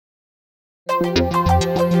Welcome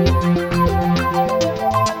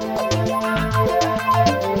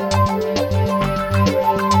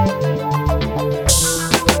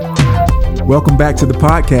back to the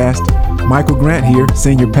podcast. Michael Grant here,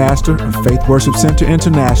 Senior Pastor of Faith Worship Center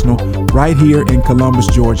International, right here in Columbus,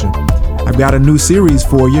 Georgia. I've got a new series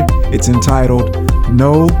for you. It's entitled,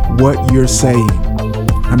 Know What You're Saying.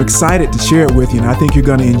 I'm excited to share it with you, and I think you're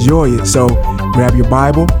going to enjoy it. So grab your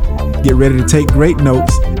Bible, get ready to take great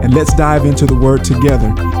notes, and let's dive into the Word together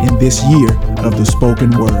in this year of the spoken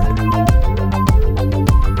word.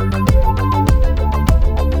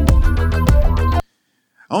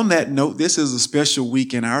 On that note, this is a special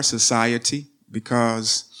week in our society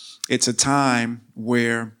because it's a time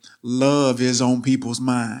where love is on people's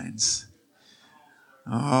minds.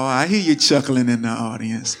 Oh, I hear you chuckling in the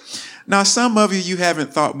audience. Now, some of you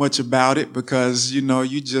haven't thought much about it because, you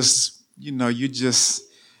just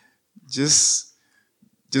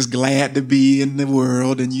glad to be in the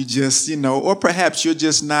world, and or perhaps you're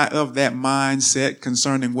just not of that mindset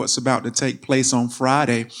concerning what's about to take place on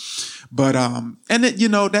Friday. But,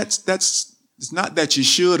 it's not that you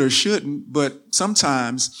should or shouldn't, but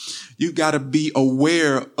sometimes you got to be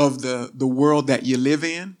aware of the world that you live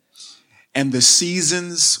in and the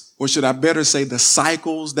seasons, or should I better say the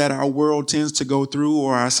cycles that our world tends to go through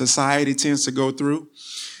or our society tends to go through.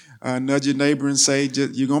 Nudge your neighbor and say,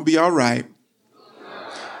 you're going to be all right.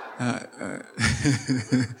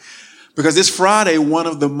 Because this Friday, one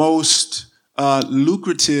of the most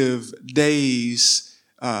lucrative days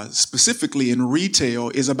specifically in retail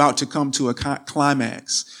is about to come to a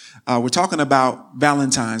climax. We're talking about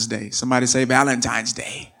Valentine's Day. Somebody say Valentine's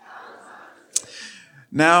Day.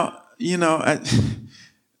 Now,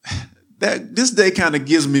 this day kind of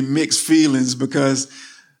gives me mixed feelings because,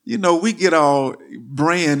 we get all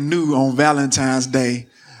brand new on Valentine's Day.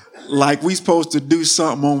 Like we supposed to do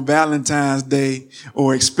something on Valentine's Day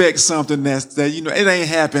or expect something that it ain't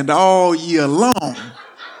happened all year long.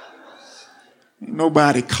 Ain't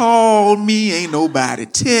nobody called me. Ain't nobody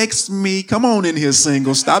text me. Come on in here,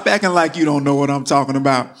 single. Stop acting like you don't know what I'm talking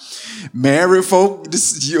about. Married folk,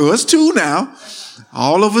 this is yours too now.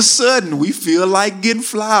 All of a sudden, we feel like getting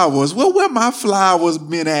flowers. Well, where my flowers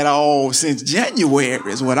been at all since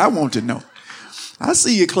January is what I want to know. I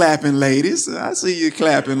see you clapping, ladies. As if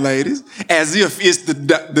it's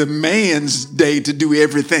the man's day to do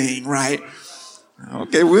everything, right?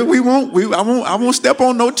 Okay, I won't step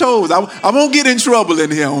on no toes. I won't get in trouble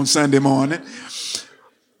in here on Sunday morning.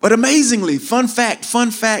 But amazingly, fun fact,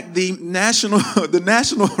 the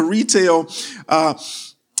National Retail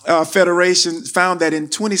Federation found that in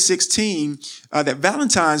 2016, that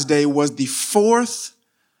Valentine's Day was the fourth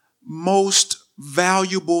most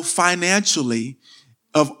valuable financially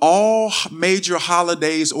of all major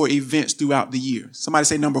holidays or events throughout the year. Somebody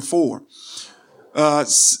say number 4.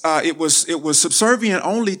 It was subservient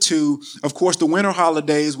only to, of course, the winter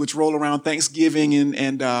holidays, which roll around Thanksgiving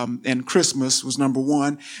and Christmas was number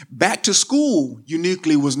 1. Back to school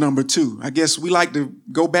uniquely was number 2. I guess we like to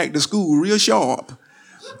go back to school real sharp,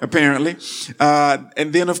 apparently.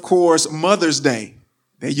 And then, of course, Mother's Day.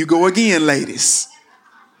 There you go again, ladies.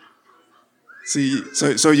 See,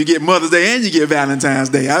 so you get Mother's Day and you get Valentine's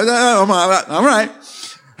Day. I'm all right.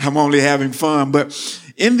 I'm only having fun, but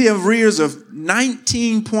in the arrears of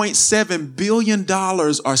 $19.7 billion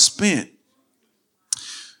are spent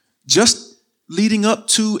just leading up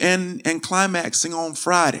to and climaxing on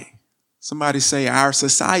Friday. Somebody say our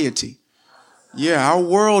society. Yeah, our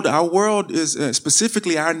world is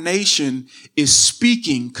specifically our nation is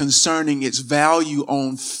speaking concerning its value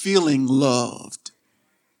on feeling loved.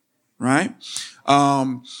 Right?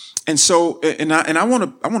 And so, I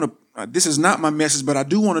want to, this is not my message, but I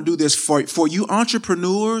do want to do this for you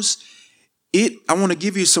entrepreneurs. I want to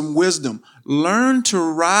give you some wisdom. Learn to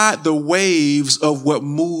ride the waves of what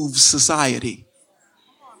moves society.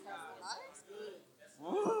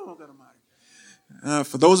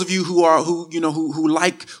 For those of you who are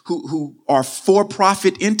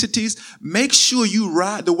for-profit entities, make sure you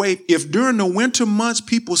ride the wave. If during the winter months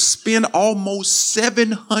people spend almost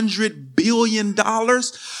 $700 billion,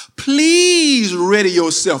 please ready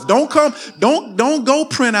yourself. Don't go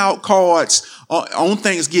print out cards on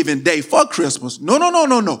Thanksgiving Day for Christmas.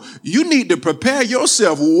 No. You need to prepare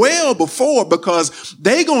yourself well before, because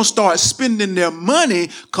they gonna start spending their money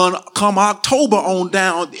come October on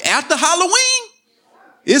down. After Halloween,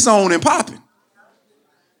 it's on and popping.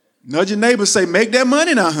 Nudge your neighbor, say, make that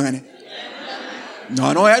money now, honey.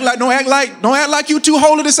 No, don't act like you too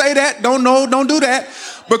holy to say that. Don't do that.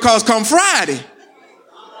 Because come Friday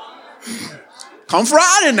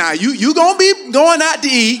now, you gonna be going out to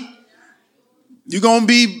eat. You're gonna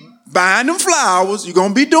be buying them flowers. You're going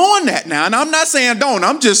to be doing that now. And I'm not saying don't.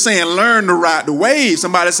 I'm just saying learn to ride the wave.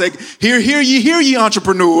 Somebody say, hear ye,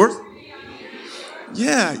 entrepreneurs.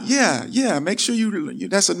 Yeah. Make sure you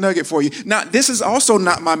that's a nugget for you. Now, this is also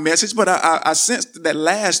not my message, but I sensed that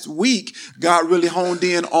last week, God really honed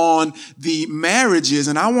in on the marriages.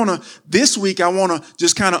 And this week, I want to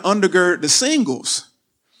just kind of undergird the singles.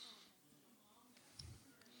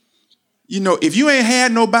 You know, if you ain't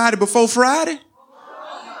had nobody before Friday,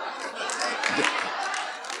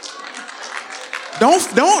 don't.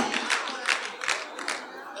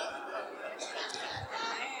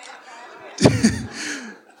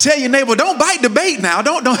 Tell your neighbor, don't bite the bait now.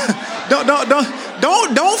 Don't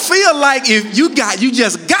feel like you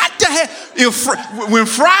just got to have, when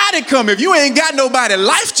Friday come, if you ain't got nobody,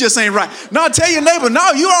 life just ain't right. No, tell your neighbor,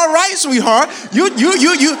 no, you all right, sweetheart. You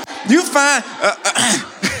fine.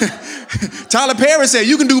 Tyler Perry said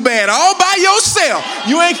you can do bad all by yourself.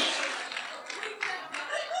 You ain't.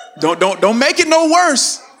 Don't make it no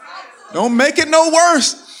worse. Don't make it no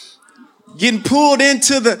worse. Getting pulled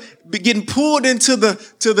into the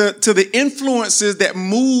influences that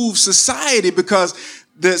move society, because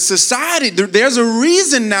the society, there's a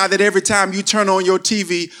reason now that every time you turn on your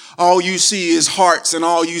TV, all you see is hearts and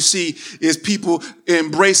all you see is people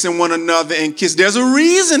embracing one another and kiss. There's a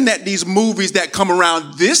reason that these movies that come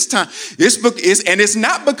around this time, and it's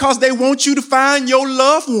not because they want you to find your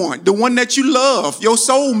loved one, the one that you love, your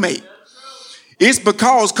soulmate. It's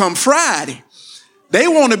because come Friday, they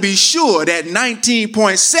want to be sure that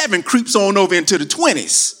 19.7 creeps on over into the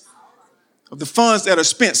 20s of the funds that are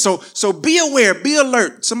spent. So be aware, be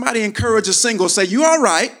alert. Somebody encourage a single, say, you all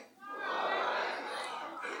right?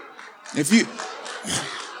 There's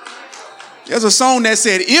a song that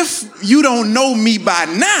said, if you don't know me by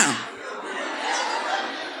now,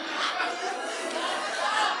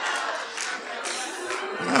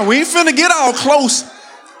 we ain't finna get all close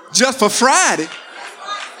just for Friday.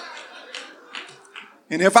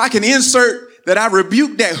 And if I can insert that, I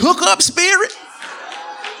rebuke that hookup spirit,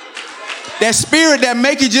 that spirit that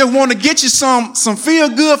make you just want to get you some feel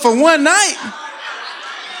good for one night.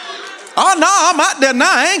 Oh no, I'm out there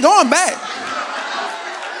now. I ain't going back.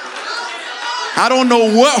 I don't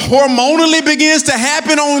know what hormonally begins to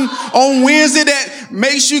happen on Wednesday that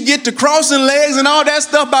makes you get to crossing legs and all that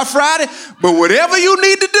stuff by Friday. But whatever you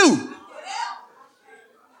need to do,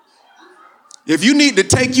 if you need to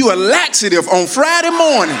take you a laxative on Friday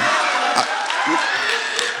morning,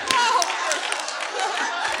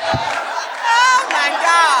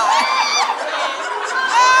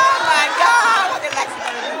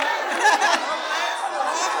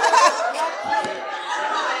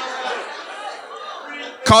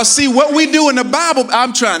 because see, what we do in the Bible,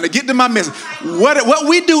 I'm trying to get to my message. What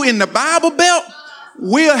we do in the Bible Belt,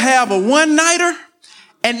 we'll have a one-nighter,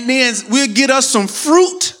 and then we'll get us some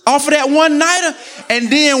fruit off of that one-nighter, and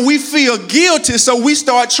then we feel guilty, so we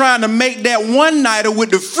start trying to make that one-nighter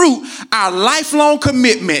with the fruit our lifelong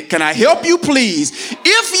commitment. Can I help you, please?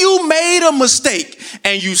 If you made a mistake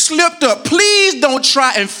and you slipped up, please don't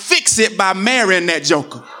try and fix it by marrying that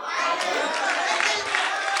joker.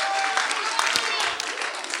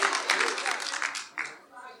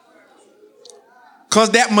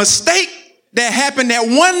 Because that mistake that happened that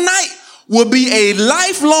one night will be a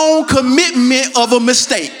lifelong commitment of a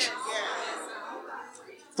mistake.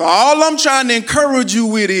 So all I'm trying to encourage you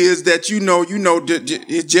with is that you know,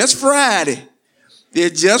 it's just Friday.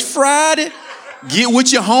 It's just Friday. Get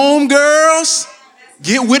with your homegirls.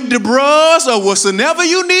 Get with the bros or whatsoever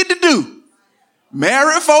you need to do.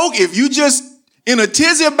 Married folk, if you just in a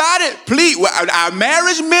tizzy about it, please, our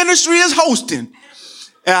marriage ministry is hosting.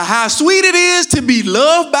 How sweet it is to be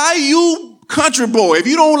loved by you, country boy. If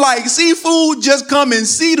you don't like seafood, just come and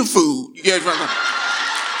see the food.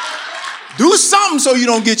 Do something so you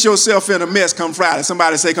don't get yourself in a mess come Friday.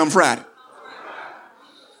 Somebody say come Friday.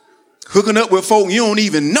 Hooking up with folk you don't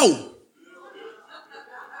even know.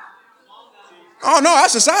 Oh no, our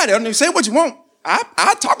society. I mean, say what you want.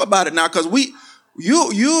 I talk about it now because we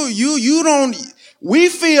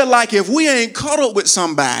feel like if we ain't caught up with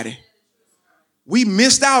somebody, we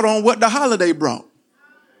missed out on what the holiday brought.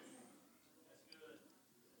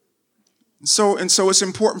 So it's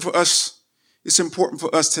important for us. It's important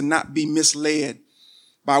for us to not be misled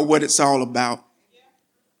by what it's all about.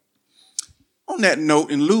 On that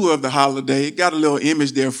note, in lieu of the holiday, got a little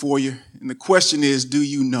image there for you. And the question is, do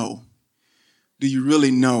you know? Do you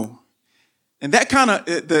really know? And that kind of,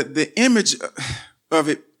 the image of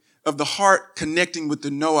it, of the heart connecting with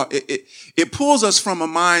the know, it pulls us from a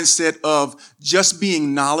mindset of just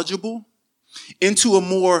being knowledgeable into a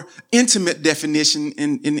more intimate definition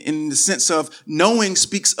in the sense of knowing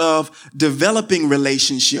speaks of developing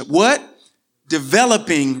relationship. What?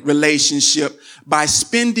 Developing relationship by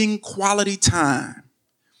spending quality time.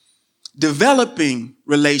 Developing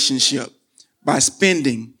relationship by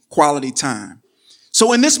spending quality time.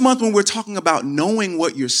 So in this month, when we're talking about knowing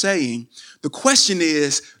what you're saying, the question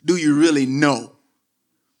is, do you really know?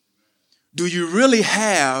 Do you really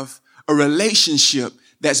have a relationship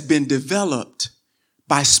that's been developed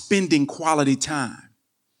by spending quality time?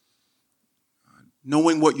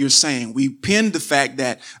 Knowing what you're saying. We pinned the fact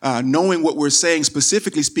that knowing what we're saying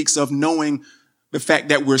specifically speaks of knowing the fact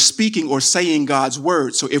that we're speaking or saying God's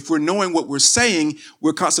word. So if we're knowing what we're saying,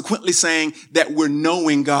 we're consequently saying that we're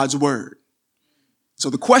knowing God's word. So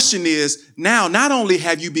the question is, now, not only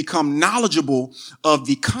have you become knowledgeable of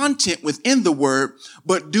the content within the word,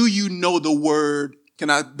 but do you know the word, can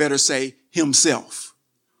I better say, himself?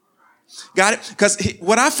 Got it? Because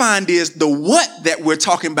what I find is the what that we're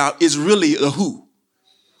talking about is really a who.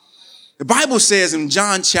 The Bible says in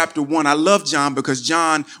John chapter 1, I love John because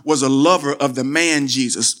John was a lover of the man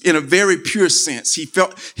Jesus in a very pure sense.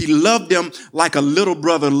 He loved him like a little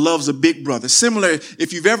brother loves a big brother. Similar,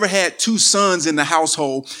 if you've ever had two sons in the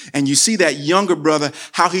household and you see that younger brother,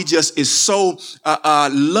 how he just is so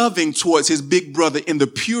loving towards his big brother in the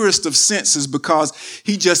purest of senses because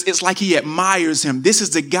it's like he admires him. This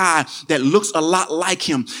is the guy that looks a lot like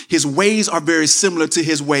him. His ways are very similar to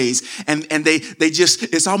his ways. And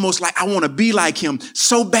it's almost like, I want to be like him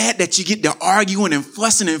so bad that you get to arguing and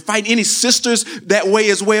fussing and fighting. Any sisters that way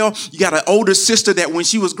as well? You got an older sister that when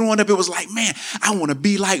she was growing up, it was like, man, I want to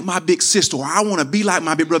be like my big sister, or I want to be like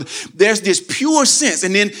my big brother. There's this pure sense.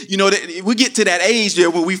 And then, we get to that age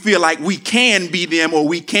there where we feel like we can be them or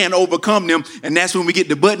we can overcome them. And that's when we get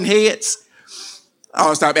the button heads.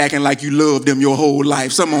 Oh, stop acting like you love them your whole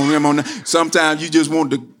life. Sometimes you just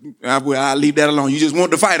want to, I'll leave that alone. You just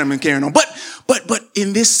want to fight them and carry on. But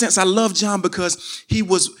in this sense, I love John because he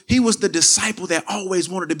was the disciple that always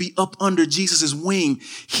wanted to be up under Jesus's wing,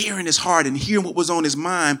 hearing his heart and hearing what was on his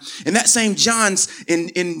mind. And that same John's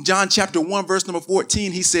in John chapter 1, verse number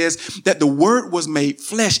 14, he says that the word was made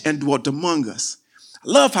flesh and dwelt among us. I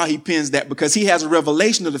love how he pins that because he has a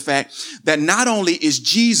revelation of the fact that not only is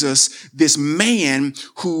Jesus this man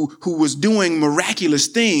who was doing miraculous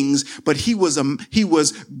things, but he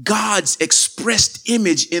was God's expressed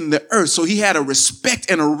image in the earth. So he had a respect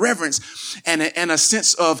and a reverence and a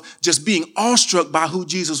sense of just being awestruck by who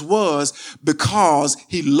Jesus was because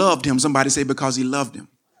he loved him. Somebody say, because he loved him.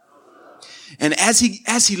 And as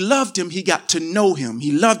he loved him, he got to know him.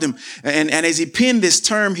 He loved him. And as he penned this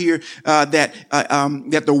term here, that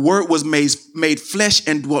the word was made flesh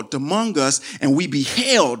and dwelt among us, and we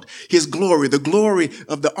beheld his glory, the glory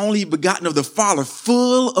of the only begotten of the Father,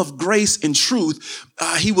 full of grace and truth.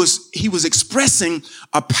 He was expressing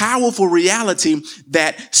a powerful reality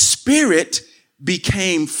that spirit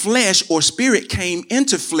became flesh, or spirit came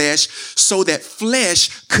into flesh, so that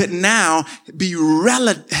flesh could now have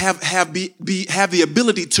the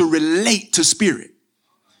ability to relate to spirit.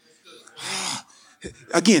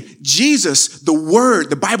 Again, Jesus, the word,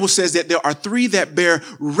 the Bible says that there are three that bear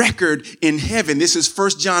record in heaven. This is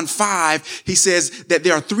 1 John 5. He says that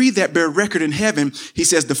there are three that bear record in heaven. He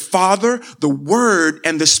says the Father, the Word,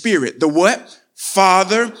 and the Spirit. The what?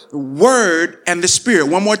 Father, the Word, and the Spirit.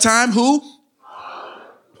 One more time. Who?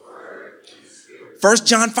 1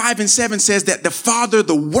 John 5:7 says that the Father,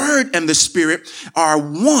 the Word, and the Spirit are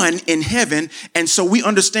one in heaven. And so we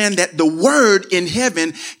understand that the Word in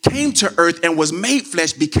heaven came to earth and was made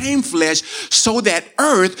flesh, became flesh, so that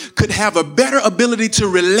earth could have a better ability to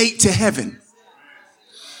relate to heaven.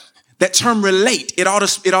 That term relate, it ought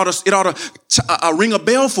to ring a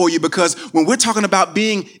bell for you, because when we're talking about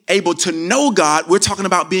being able to know God, we're talking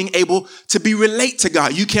about being able to relate to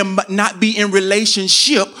God. You cannot be in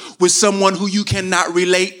relationship with someone who you cannot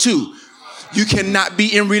relate to. You cannot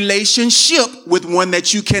be in relationship with one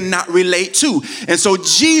that you cannot relate to. And so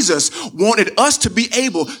Jesus wanted us to be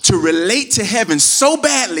able to relate to heaven so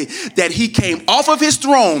badly that he came off of his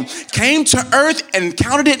throne, came to earth, and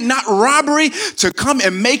counted it not robbery to come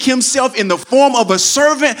and make himself in the form of a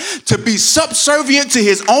servant, to be subservient to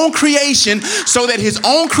his own creation so that his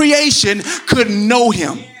own creation could know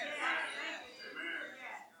him.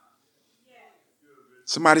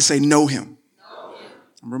 Somebody say, know him.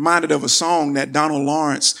 I'm reminded of a song that Donald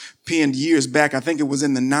Lawrence penned years back. I think it was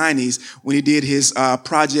in the 90s when he did his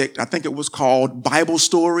project. I think it was called Bible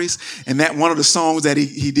Stories. And that one of the songs that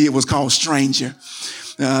he did was called Stranger.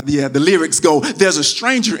 The lyrics go, there's a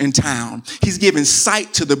stranger in town. He's giving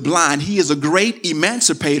sight to the blind. He is a great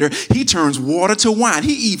emancipator. He turns water to wine.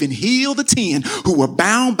 He even healed the 10 who were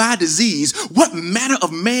bound by disease. What manner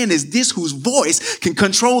of man is this whose voice can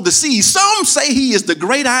control the seas? Some say he is the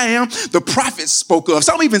great I am the prophets spoke of.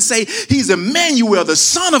 Some even say he's Emmanuel, the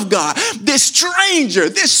Son of God. This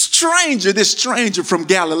stranger from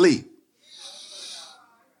Galilee.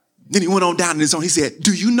 Then he went on down in his own. He said,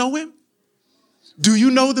 do you know him? Do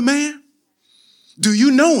you know the man? Do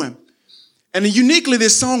you know him? And uniquely,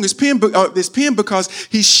 this song is penned because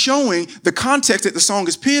he's showing the context that the song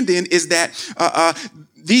is penned in is that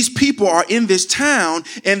these people are in this town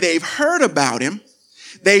and they've heard about him.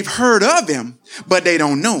 They've heard of him, but they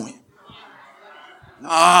don't know him.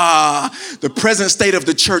 The present state of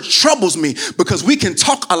the church troubles me because we can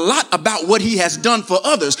talk a lot about what he has done for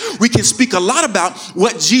others. We can speak a lot about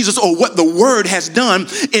what Jesus or what the word has done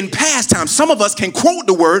in past times. Some of us can quote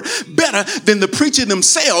the word better than the preacher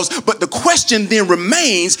themselves. But the question then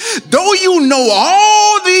remains, though you know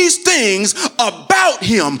all these things about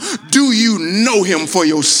him, do you know him for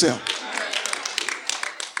yourself?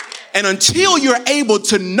 And until you're able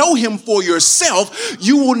to know him for yourself,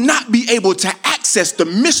 you will not be able to access the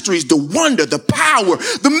mysteries, the wonder, the power,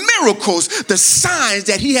 the miracles, the signs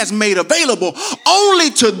that he has made available only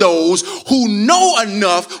to those who know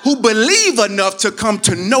enough, who believe enough to come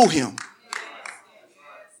to know him.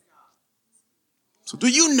 So do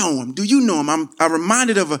you know him? Do you know him? I'm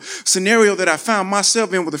reminded of a scenario that I found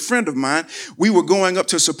myself in with a friend of mine. We were going up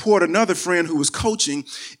to support another friend who was coaching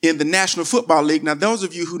in the National Football League. Now, those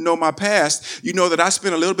of you who know my past, you know that I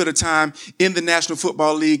spent a little bit of time in the National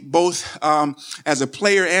Football League, both as a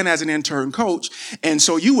player and as an intern coach. And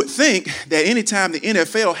so you would think that anytime the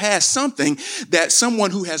NFL has something, that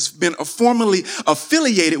someone who has been formally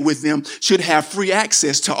affiliated with them should have free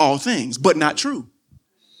access to all things, but not true.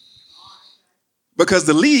 Because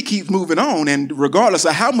the league keeps moving on, and regardless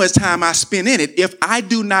of how much time I spend in it, if I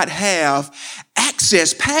do not have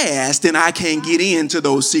access pass, then I can't get into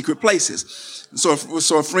those secret places. So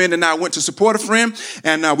a friend and I went to support a friend,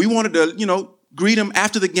 and we wanted to, greet him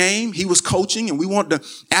after the game. He was coaching, and we wanted to,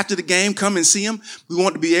 after the game, come and see him. We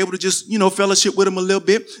wanted to be able to just, fellowship with him a little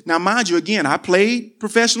bit. Now, mind you, again, I played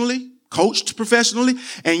professionally, coached professionally,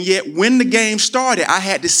 and yet when the game started, I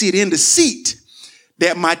had to sit in the seat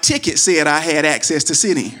that my ticket said I had access to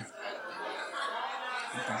sit in.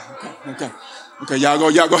 Okay, y'all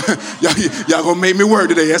gonna make me work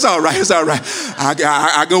today. That's all right.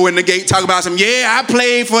 I go in the gate, talk about I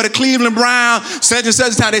played for the Cleveland Browns, such and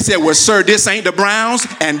such time. They said, well, sir, this ain't the Browns,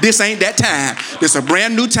 and this ain't that time. This a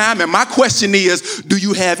brand new time, and my question is, do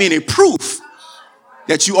you have any proof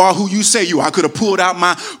that you are who you say you are? I could have pulled out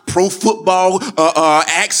my pro football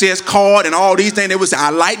access card and all these things. They would say, I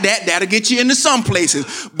like that. That'll get you into some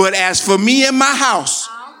places. But as for me and my house,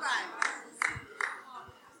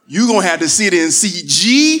 you're going to have to sit in seat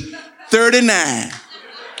G39.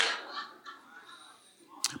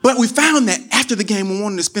 But we found that after the game, we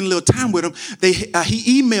wanted to spend a little time with him.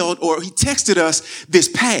 He emailed or he texted us this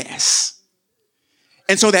pass.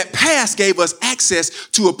 And so that pass gave us access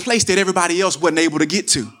to a place that everybody else wasn't able to get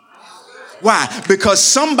to. Why? Because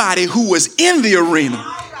somebody who was in the arena,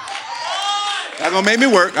 that's gonna make me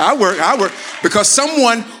work. I work. Because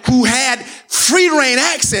someone who had free reign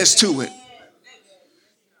access to it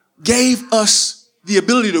gave us the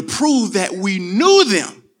ability to prove that we knew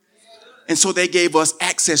them. And so they gave us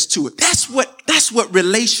access to it. That's what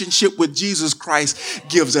relationship with Jesus Christ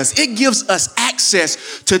gives us. It gives us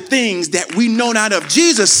access to things that we know not of.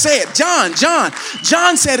 Jesus said, John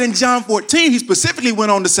said in John 14, he specifically went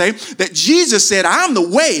on to say that Jesus said, I'm the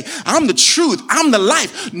way, I'm the truth, I'm the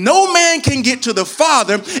life. No man can get to the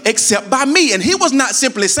Father except by me. And he was not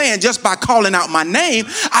simply saying just by calling out my name.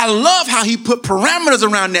 I love how he put parameters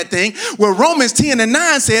around that thing where Romans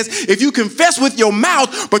 10:9 says, if you confess with your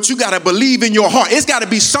mouth, but you got to believe in your heart. It's got to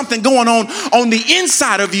be something going on the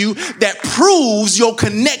inside of you that proves your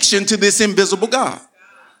connection to this invisible God.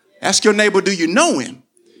 Ask your neighbor, do you know him?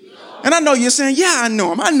 And I know you're saying, yeah, I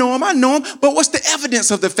know him. But what's the evidence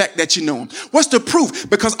of the fact that you know him? What's the proof?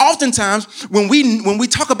 Because oftentimes when we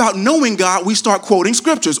talk about knowing God, we start quoting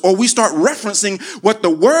scriptures or we start referencing what the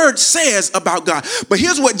word says about God. But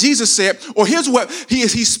here's what Jesus said, or here's what he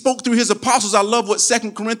spoke through his apostles. I love what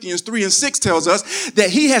 2 Corinthians 3:6 tells us, that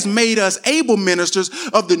he has made us able ministers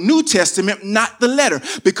of the New Testament, not the letter,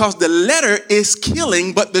 because the letter is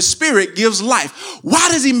killing, but the Spirit gives life. Why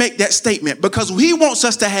does he make that statement? Because he wants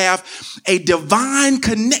us to have a divine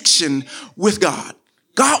connection with God.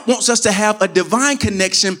 God wants us to have a divine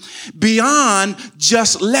connection beyond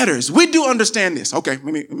just letters. We do understand this. Okay,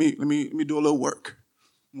 let me do a little work.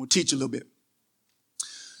 I'm going to teach a little bit.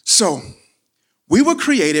 So, we were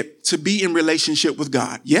created to be in relationship with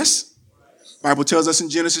God. Yes? The Bible tells us in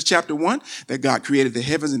Genesis chapter 1 that God created the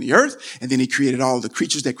heavens and the earth, and then he created all the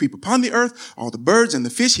creatures that creep upon the earth, all the birds and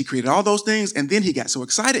the fish. He created all those things, and then he got so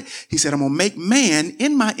excited. He said, I'm going to make man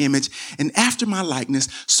in my image and after my likeness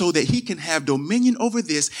so that he can have dominion over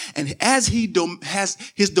this. And as he has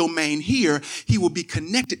his domain here, he will be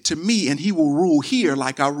connected to me, and he will rule here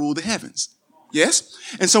like I rule the heavens. Yes?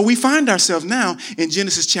 And so we find ourselves now in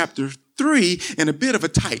Genesis chapter 3 in a bit of a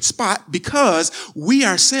tight spot because we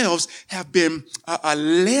ourselves have been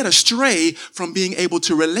led astray from being able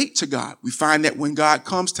to relate to God. We find that when God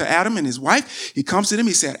comes to Adam and his wife, he comes to them,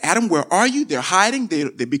 he said, Adam, where are you? They're hiding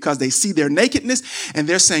because they see their nakedness, and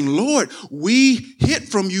they're saying, Lord, we hid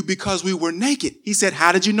from you because we were naked. He said,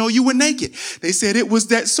 how did you know you were naked? They said, it was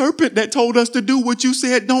that serpent that told us to do what you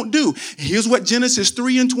said don't do. And here's what Genesis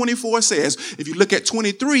 3 and 24 says. If you look at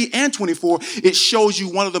 23 and 24, it shows you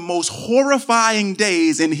one of the most horrifying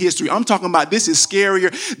days in history. I'm talking about this is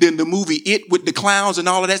scarier than the movie It with the clowns and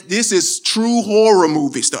all of that. This is true horror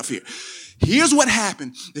movie stuff here. Here's what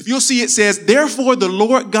happened. If you'll see, it says, therefore the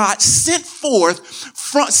Lord God sent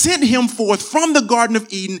him forth from the Garden of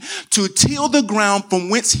Eden to till the ground from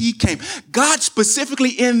whence he came. God specifically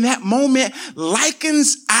in that moment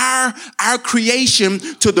likens our creation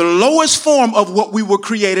to the lowest form of what we were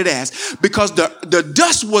created as, because the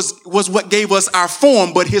dust was what gave us our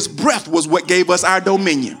form, but his breath was what gave us our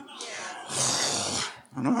dominion.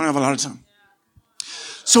 I don't have a lot of time.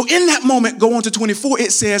 So in that moment, go on to 24,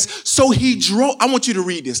 it says, so he drove. I want you to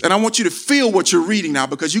read this, and I want you to feel what you're reading now,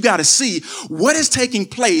 because you got to see what is taking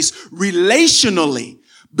place relationally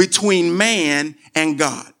between man and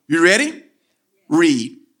God. You ready?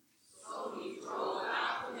 Read. So he drove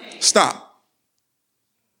out the man. Stop.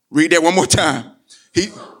 Read that one more time.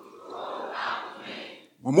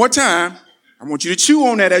 One more time. I want you to chew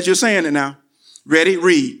on that as you're saying it now. Ready?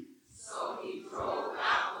 Read. So he drove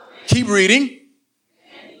out the man. Keep reading.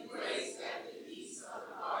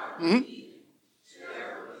 Mm-hmm.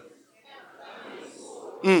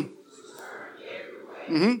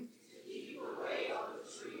 Mm-hmm.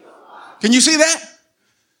 Can you see that?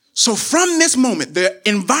 So from this moment, the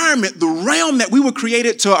environment, the realm that we were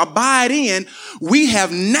created to abide in, we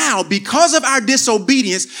have now, because of our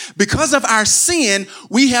disobedience, because of our sin,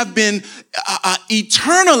 we have been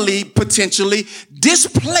eternally, potentially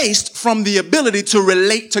displaced from the ability to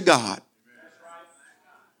relate to God.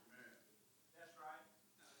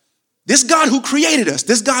 This God who created us,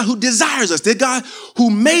 this God who desires us, this God who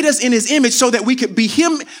made us in his image so that we could be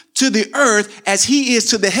him to the earth as he is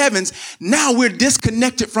to the heavens. Now we're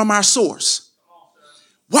disconnected from our source.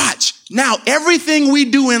 Watch. Now everything we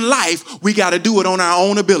do in life, we got to do it on our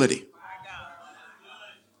own ability.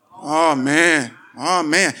 Oh, man. Oh,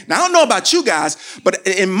 man. Now, I don't know about you guys, but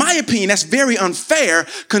in my opinion, that's very unfair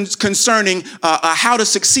concerning how to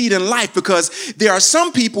succeed in life, because there are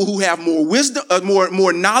some people who have more wisdom,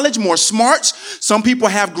 more knowledge, more smarts. Some people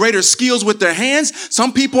have greater skills with their hands.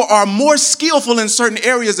 Some people are more skillful in certain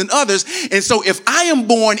areas than others. And so if I am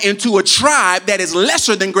born into a tribe that is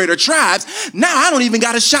lesser than greater tribes, now I don't even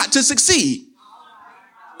got a shot to succeed.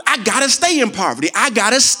 I got to stay in poverty. I got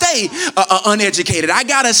to stay uneducated. I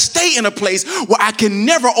got to stay in a place where I can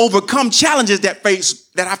never overcome challenges that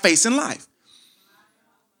I face in life.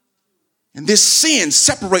 And this sin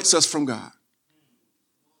separates us from God.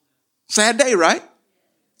 Sad day, right?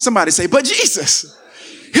 Somebody say, but Jesus.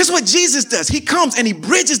 Here's what Jesus does. He comes and he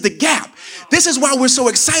bridges the gap. This is why we're so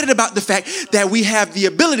excited about the fact that we have the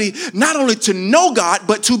ability not only to know God,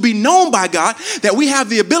 but to be known by God, that we have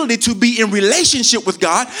the ability to be in relationship with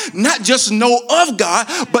God, not just know of God,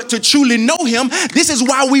 but to truly know him. This is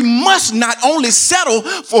why we must not only settle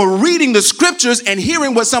for reading the scriptures and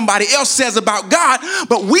hearing what somebody else says about God,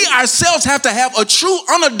 but we ourselves have to have a true,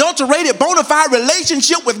 unadulterated, bona fide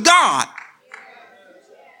relationship with God.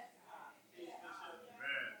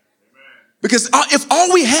 Because if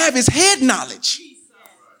all we have is head knowledge,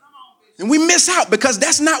 and we miss out, because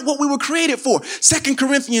that's not what we were created for. 2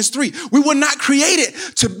 Corinthians 3, we were not created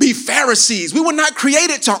to be Pharisees. We were not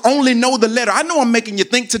created to only know the letter. I know I'm making you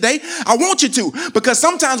think today. I want you to, because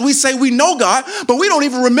sometimes we say we know God, but we don't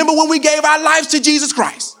even remember when we gave our lives to Jesus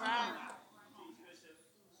Christ.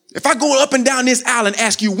 If I go up and down this aisle and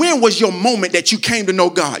ask you, when was your moment that you came to know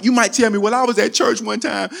God? You might tell me, well, I was at church one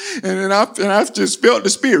time and I just felt the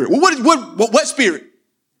Spirit. Well, what Spirit?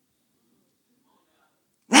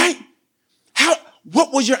 Right?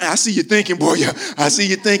 What was I see you thinking, boy, yeah, I see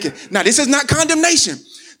you thinking. Now, this is not condemnation.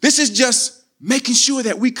 This is just making sure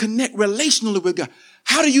that we connect relationally with God.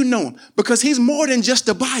 How do you know him? Because he's more than just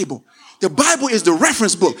the Bible. The Bible is the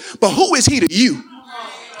reference book. But who is he to you?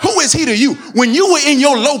 Who is he to you? When you were in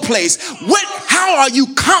your low place, how are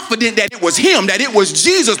you confident that it was him, that it was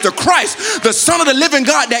Jesus the Christ, the Son of the living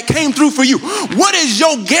God that came through for you? What is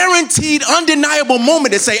your guaranteed, undeniable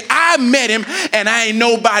moment to say, I met him and I ain't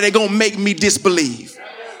nobody gonna make me disbelieve?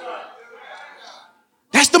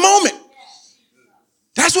 That's the moment.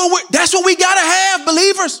 That's what we gotta have,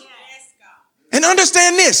 believers. And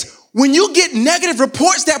understand this. When you get negative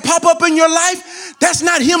reports that pop up in your life, that's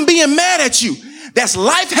not him being mad at you. That's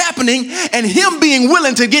life happening and him being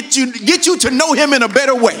willing to get you to know him in a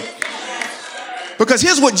better way. Because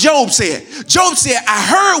here's what Job said. Job said, I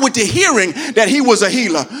heard with the hearing that he was a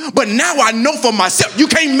healer, but now I know for myself. You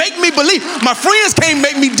can't make me believe. My friends can't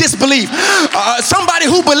make me disbelieve. Somebody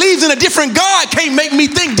who believes in a different God can't make me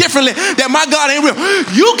think differently that my God ain't real.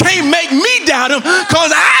 You can't make me doubt him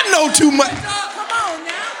because I know too much.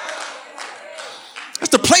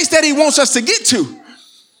 That's the place that he wants us to get to.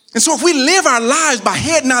 And so if we live our lives by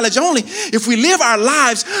head knowledge only, if we live our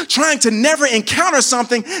lives trying to never encounter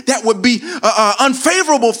something that would be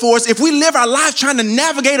unfavorable for us, if we live our lives trying to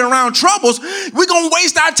navigate around troubles, we're going to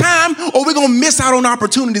waste our time or we're going to miss out on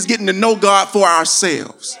opportunities getting to know God for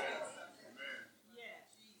ourselves.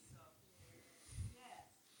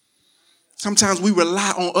 Sometimes we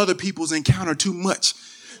rely on other people's encounter too much.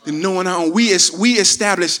 And knowing our own, we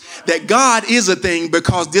establish that God is a thing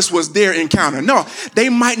because this was their encounter. No, they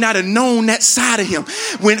might not have known that side of him.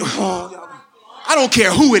 I don't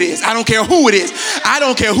care who it is. I don't care who it is. I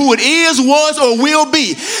don't care who it is, was, or will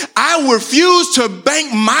be. I refuse to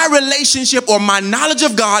bank my relationship or my knowledge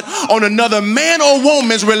of God on another man or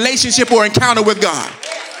woman's relationship or encounter with God.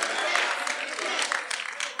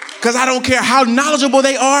 Because I don't care how knowledgeable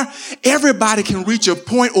they are, everybody can reach a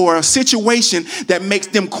point or a situation that makes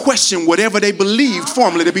them question whatever they believed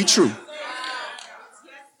formerly to be true.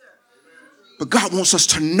 But God wants us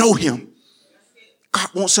to know him. God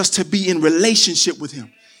wants us to be in relationship with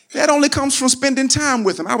him. That only comes from spending time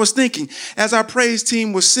with him. I was thinking, as our praise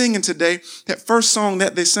team was singing today, that first song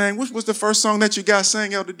that they sang, which was the first song that you guys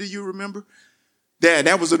sang, Elder? Do you remember?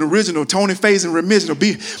 That was an original, Tony Faison original.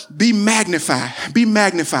 Be magnified. Be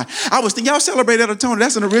magnified. I was thinking, y'all celebrate Elder Tony.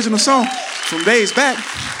 That's an original song from days back.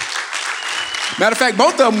 Matter of fact,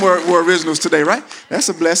 both of them were originals today, right? That's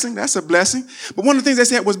a blessing. That's a blessing. But one of the things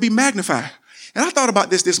they said was be magnified. And I thought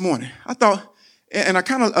about this morning. I thought, and I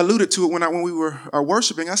kind of alluded to it when we were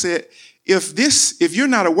worshiping. I said, if you're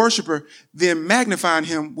not a worshiper, then magnifying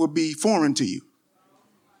him will be foreign to you.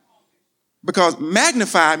 Because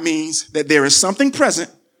magnify means that there is something present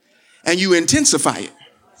and you intensify it.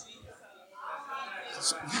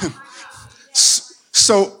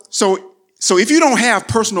 So if you don't have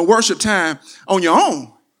personal worship time on your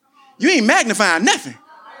own, you ain't magnifying nothing.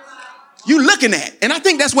 You looking at. And I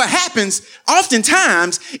think that's what happens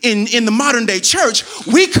oftentimes in the modern day church.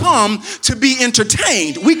 We come to be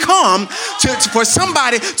entertained. We come for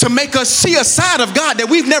somebody to make us see a side of God that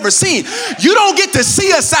we've never seen. You don't get to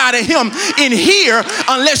see a side of him in here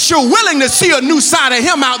unless you're willing to see a new side of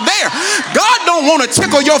him out there. God don't want to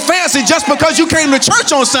tickle your fancy just because you came to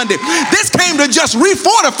church on Sunday. This came to just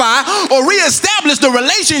refortify or reestablish the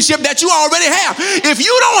relationship that you already have. If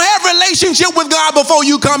you don't have relationship with God before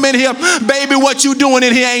you come in here, baby, what you doing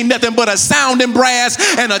in here ain't nothing but a sounding brass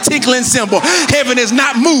and a tinkling cymbal. Heaven is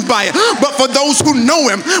not moved by it. But for those who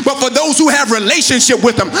know him, but for those who have relationship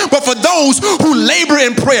with him, but for those who labor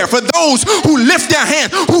in prayer, for those who lift their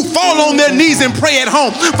hands, who fall on their knees and pray at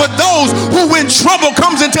home, for those who when trouble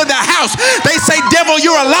comes into the house, they say, devil,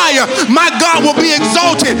 you're a liar. My God will be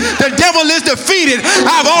exalted. The devil is defeated.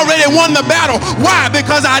 I've already won the battle. Why?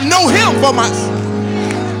 Because I know him for myself.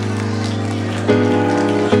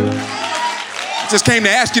 Just came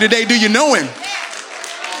to ask you today, do you know him?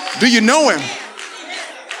 Do you know him?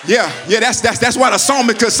 Yeah, that's why the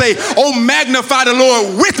psalmist could say, oh, magnify the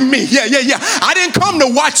Lord with me. Yeah. I didn't come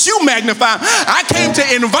to watch you magnify. I came to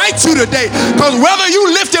invite you today, because whether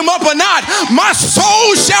you lift him up or not, my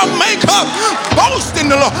soul shall make up boast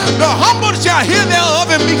in the Lord. The humble shall hear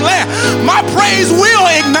thereof and be glad. My praise will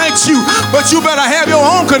ignite you, but you better have your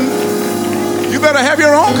own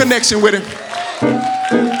connection with him.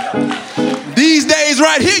 These days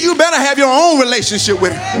right here, you better have your own relationship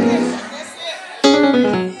with him.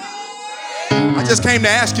 I just came to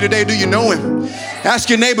ask you today, do you know him? Ask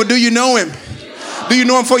your neighbor, do you know him? Do you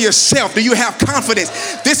know him for yourself? Do you have confidence?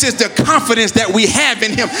 This is the confidence that we have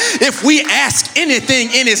in him. If we ask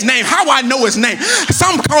anything in his name, how I know his name?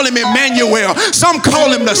 Some call him Emmanuel. Some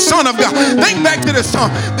call him the Son of God. Think back to the song.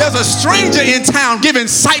 There's a stranger in town giving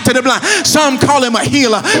sight to the blind. Some call him a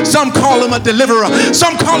healer. Some call him a deliverer.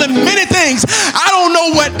 Some call him many things. I don't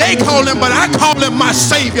know what they call him, but I call him my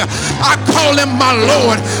Savior. I call him my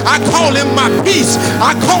Lord. I call him my peace.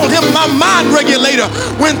 I call him my mind regulator.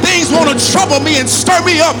 When things want to trouble me and stir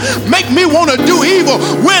me up, make me want to do evil.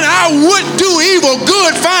 When I would do evil,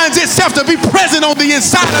 good finds itself to be present on the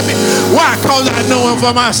inside of me. Why? Because I know him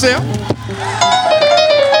for myself.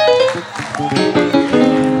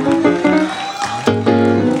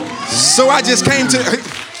 So I just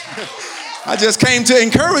came to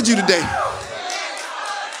encourage you today.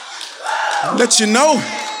 Let you know.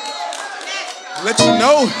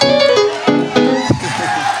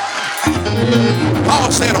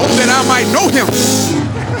 Paul said, oh, that I might know him.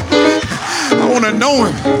 I want to know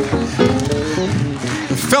him.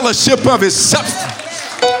 The fellowship of his substance,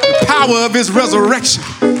 the power of his resurrection.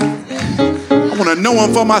 I want to know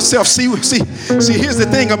him for myself. See, here's the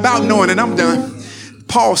thing about knowing, and I'm done.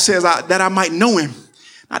 Paul says that I might know him.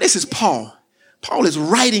 Now, this is Paul. Paul is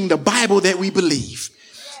writing the Bible that we believe,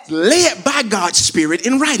 led by God's Spirit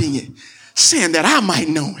in writing it, saying that I might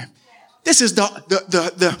know him. This is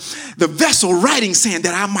the vessel writing, saying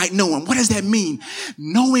that I might know him. What does that mean?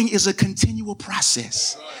 Knowing is a continual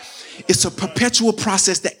process. It's a perpetual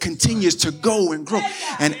process that continues to go and grow.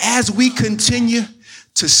 And as we continue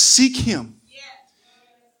to seek him,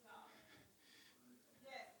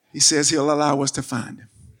 he says he'll allow us to find him.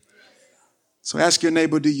 So ask your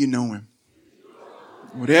neighbor, do you know him?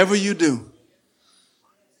 Whatever you do,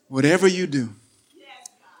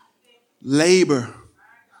 labor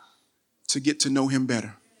to get to know him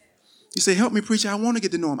better. You say, help me, preacher. I want to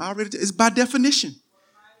get to know him. It's by definition.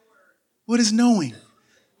 What is knowing?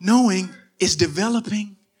 Knowing is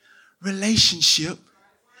developing relationship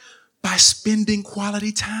by spending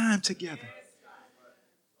quality time together.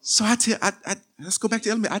 So let's go back to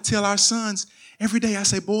elementary. I tell our sons every day, I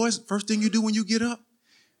say, boys, first thing you do when you get up,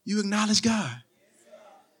 you acknowledge God.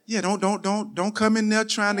 Yeah, don't come in there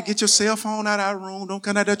trying to get your cell phone out of our room. Don't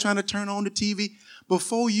come out there trying to turn on the TV.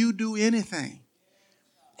 Before you do anything,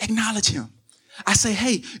 acknowledge him. I say,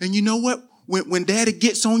 hey, and you know what? When daddy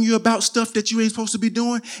gets on you about stuff that you ain't supposed to be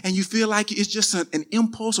doing and you feel like it's just an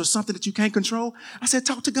impulse or something that you can't control, I said,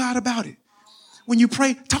 talk to God about it. When you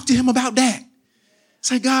pray, talk to him about that.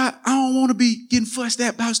 Say, God, I don't want to be getting fussed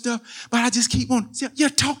at about stuff, but I just keep on. Yeah,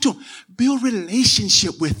 talk to him. Build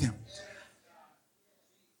relationship with him.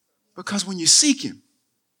 Because when you seek him,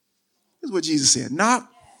 this is what Jesus said. Knock,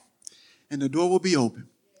 and the door will be open.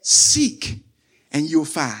 Seek, and you'll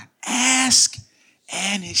find. Ask,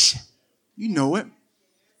 and it shall. You know it.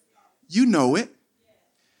 You know it.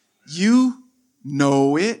 You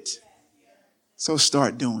know it. So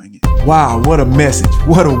start doing it. Wow, what a message.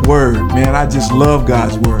 What a word, man. I just love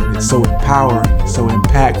God's word. It's so empowering, it's so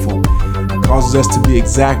impactful. It causes us to be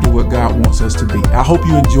exactly what God wants us to be. I hope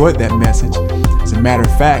you enjoyed that message. As a matter of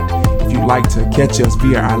fact, if you'd like to catch us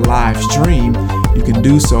via our live stream, you can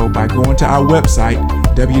do so by going to our website,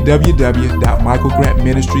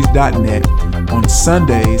 www.michaelgrantministries.net, on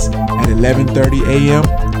Sundays at 11:30 a.m.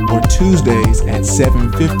 or Tuesdays at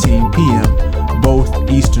 7:15 p.m., both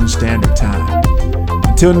Eastern Standard Time.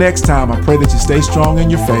 Until next time, I pray that you stay strong in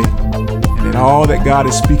your faith and that all that God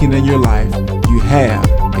is speaking in your life, you have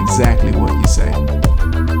exactly what you say.